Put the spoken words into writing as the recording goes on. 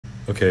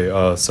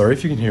Okay, sorry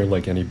if you can hear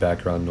like any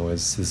background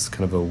noise. This is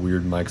kind of a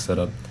weird mic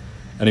setup.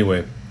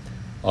 Anyway,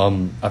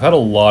 I've had a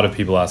lot of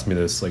people ask me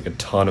this, like a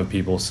ton of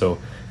people, so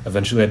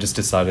eventually I just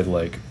decided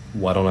like,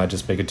 why don't I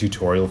just make a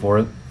tutorial for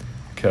it?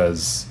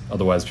 Because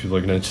otherwise people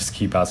are gonna just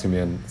keep asking me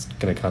and it's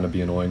gonna kind of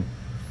be annoying.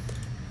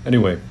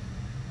 Anyway,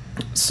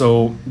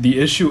 so the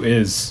issue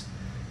is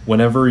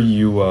whenever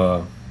you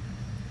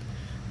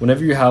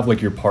have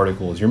like your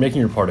particles, you're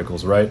making your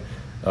particles, right?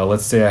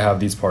 Let's say I have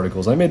these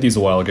particles. I made these a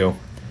while ago.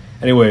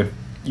 Anyway,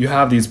 you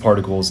have these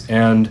particles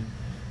and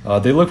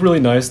they look really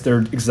nice. They're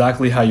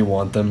exactly how you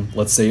want them.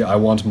 Let's say I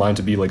want mine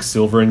to be like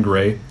silver and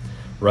gray,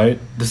 right?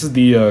 This is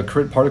the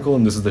crit particle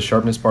and this is the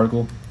sharpness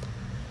particle.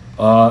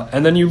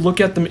 And then you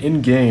look at them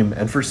in game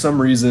and for some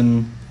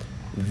reason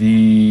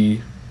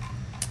the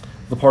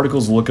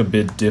particles look a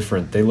bit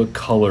different. They look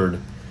colored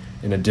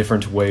in a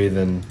different way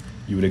than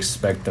you would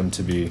expect them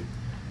to be.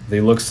 They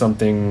look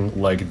something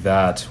like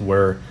that,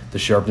 where the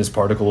sharpness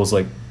particle is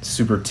like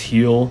super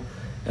teal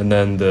and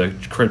then the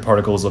crit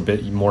particle is a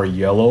bit more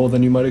yellow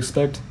than you might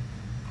expect.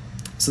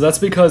 So that's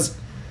because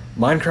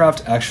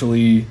Minecraft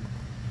actually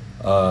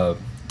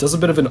does a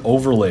bit of an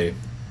overlay,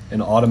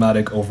 an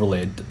automatic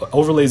overlay. It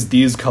overlays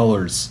these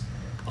colors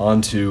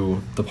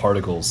onto the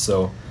particles.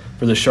 So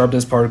for the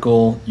sharpness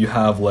particle, you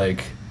have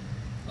like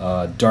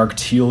dark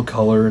teal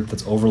color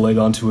that's overlaid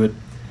onto it.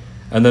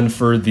 And then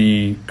for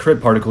the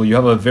crit particle, you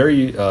have a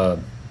very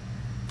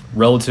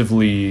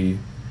relatively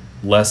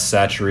less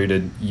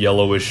saturated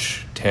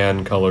yellowish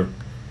tan color.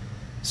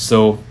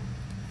 So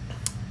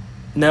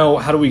now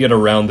how do we get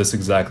around this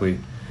exactly?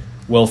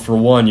 Well, for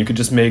one, you could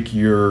just make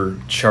your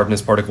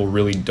sharpness particle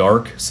really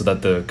dark so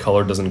that the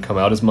color doesn't come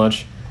out as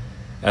much.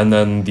 And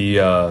then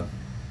the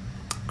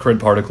crit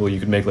particle you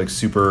could make like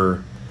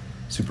super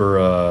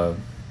I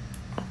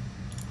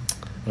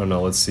don't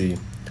know, let's see.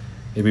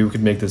 Maybe we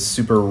could make this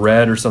super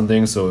red or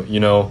something, so, you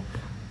know,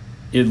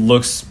 it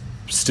looks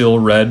still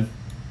red,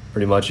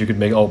 pretty much. You could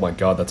make, oh my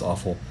god, that's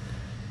awful.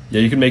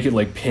 Yeah, you can make it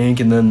like pink,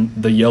 and then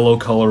the yellow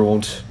color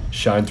won't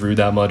shine through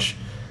that much,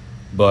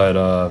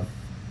 but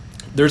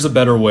there's a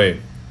better way.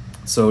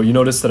 So you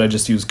notice that I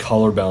just use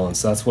color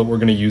balance. That's what we're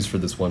going to use for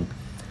this one.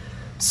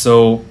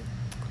 So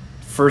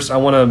first I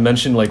want to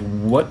mention like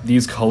what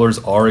these colors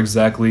are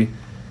exactly.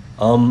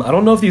 I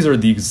don't know if these are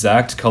the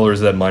exact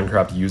colors that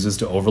Minecraft uses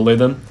to overlay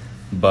them,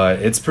 but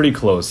it's pretty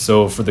close.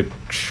 So for the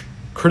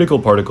critical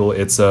particle,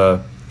 it's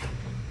a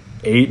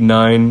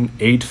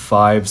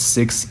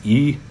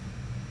 89856E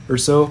or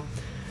so,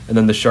 and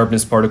then the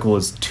sharpness particle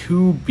is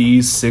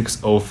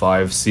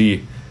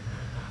 2B605C.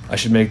 I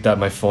should make that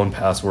my phone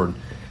password.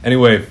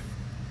 Anyway,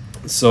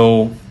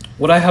 so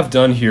what I have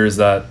done here is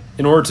that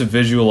in order to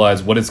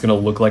visualize what it's going to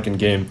look like in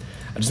game,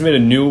 I just made a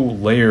new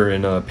layer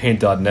in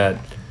paint.net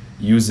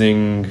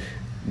using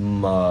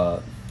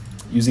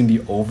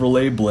the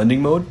overlay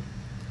blending mode.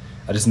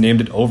 I just named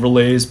it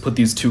overlays, put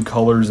these two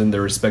colors in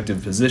their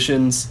respective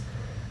positions,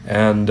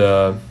 and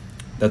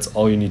that's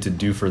all you need to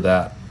do for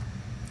that.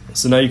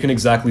 So now you can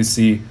exactly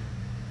see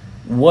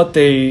what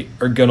they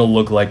are gonna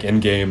look like in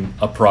game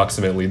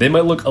approximately. They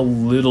might look a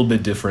little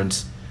bit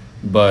different,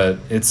 but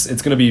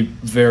it's gonna be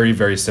very,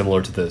 very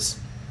similar to this.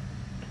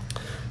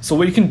 So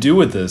what you can do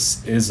with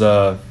this is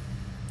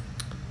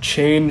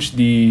change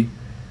the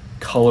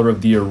color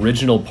of the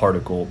original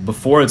particle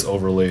before it's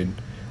overlaid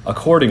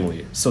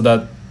accordingly, so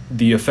that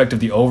the effect of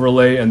the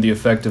overlay and the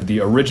effect of the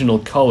original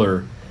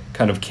color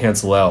kind of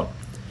cancel out.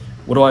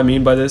 What do I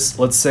mean by this?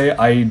 Let's say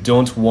I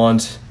don't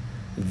want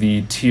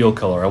the teal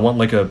color. I want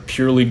like a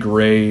purely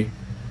gray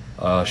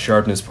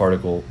sharpness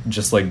particle,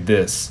 just like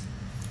this.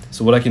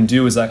 So what I can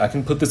do is I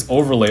can put this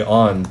overlay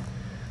on.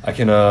 I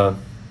can,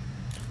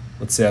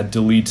 let's say I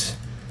delete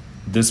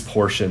this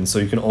portion, so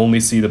you can only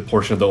see the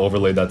portion of the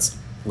overlay that's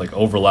like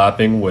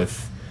overlapping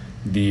with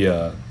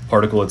the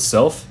particle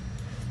itself.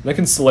 And I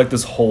can select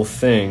this whole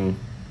thing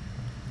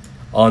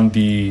on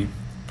the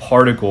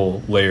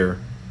particle layer,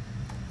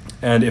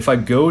 and if I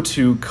go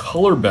to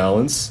color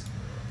balance,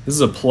 this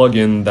is a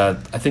plugin that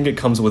I think it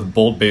comes with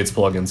Bolt Baits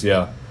plugins.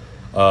 Yeah,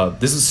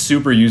 this is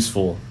super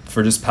useful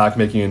for just pack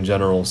making in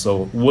general,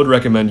 so would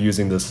recommend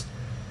using this.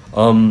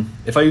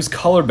 If I use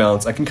color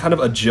balance, I can kind of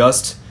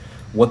adjust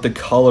what the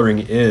coloring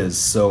is.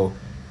 So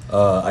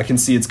I can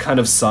see it's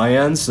kind of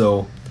cyan,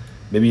 so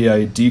maybe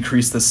I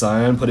decrease the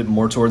cyan, put it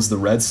more towards the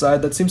red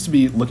side. That seems to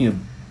be looking a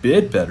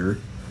bit better.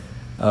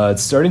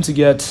 It's starting to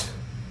get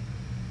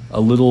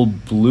a little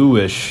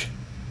bluish,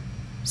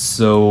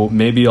 so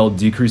maybe I'll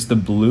decrease the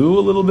blue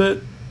a little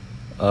bit.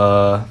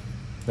 Now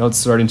it's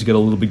starting to get a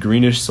little bit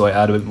greenish, so I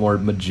add a bit more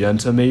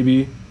magenta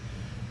maybe.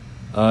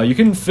 You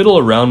can fiddle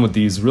around with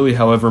these really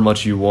however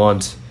much you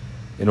want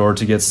in order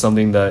to get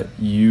something that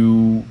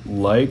you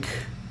like.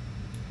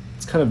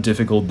 It's kind of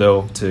difficult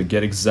though to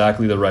get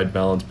exactly the right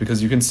balance,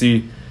 because you can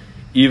see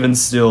even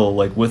still,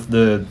 like with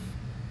the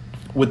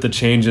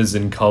changes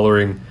in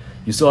coloring,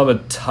 you still have a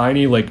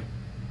tiny like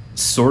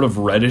sort of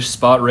reddish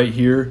spot right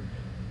here,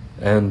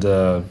 and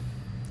yeah,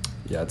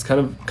 it's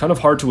kind of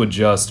hard to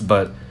adjust.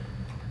 But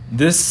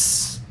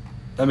this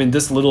I mean,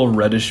 this little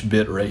reddish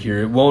bit right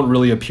here, it won't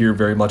really appear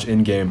very much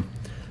in game.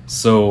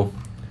 So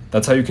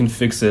that's how you can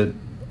fix it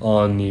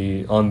on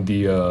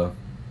the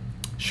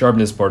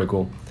sharpness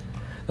particle.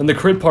 And the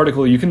crit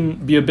particle you can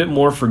be a bit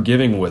more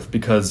forgiving with,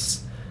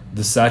 because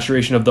the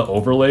saturation of the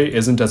overlay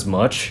isn't as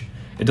much.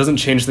 It doesn't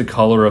change the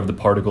color of the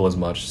particle as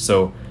much.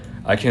 So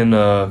I can,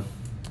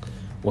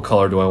 what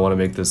color do I want to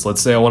make this?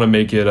 Let's say I want to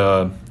make it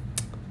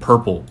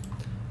purple.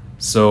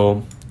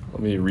 So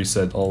let me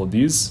reset all of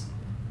these.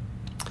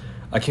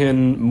 I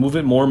can move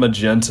it more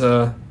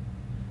magenta.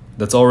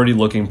 That's already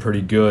looking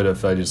pretty good.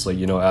 If I just, like,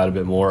 you know, add a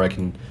bit more, I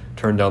can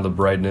turn down the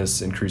brightness,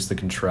 increase the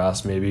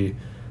contrast maybe.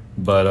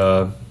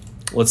 But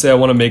let's say I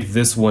want to make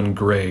this one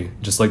gray,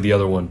 just like the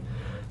other one.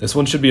 This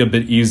one should be a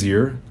bit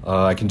easier.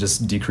 I can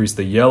just decrease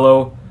the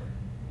yellow,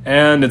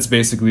 and it's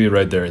basically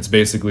right there. It's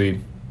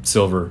basically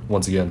silver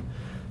once again.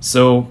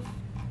 So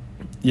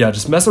yeah,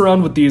 just mess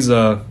around with these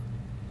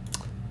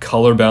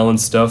color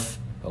balance stuff.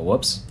 Oh,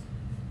 whoops.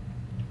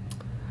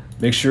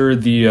 Make sure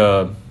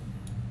the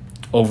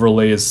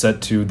overlay is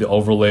set to the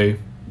overlay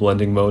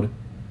blending mode.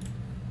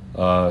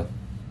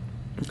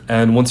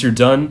 And once you're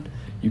done,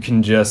 you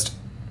can just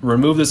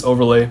remove this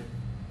overlay,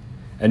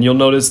 and you'll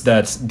notice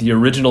that the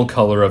original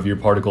color of your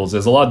particles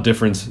is a lot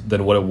different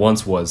than what it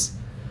once was.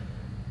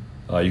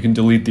 You can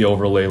delete the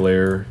overlay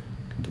layer,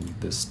 you can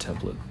delete this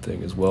template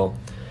thing as well.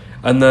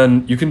 And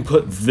then you can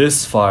put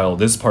this file,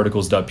 this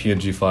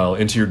particles.png file,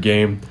 into your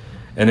game,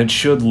 and it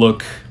should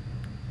look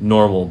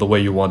normal the way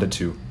you want it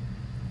to.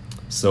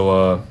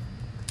 So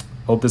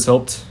hope this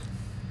helped.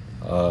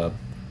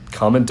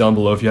 Comment down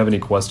below if you have any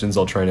questions.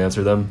 I'll try and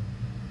answer them.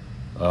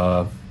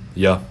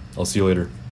 Yeah, I'll see you later.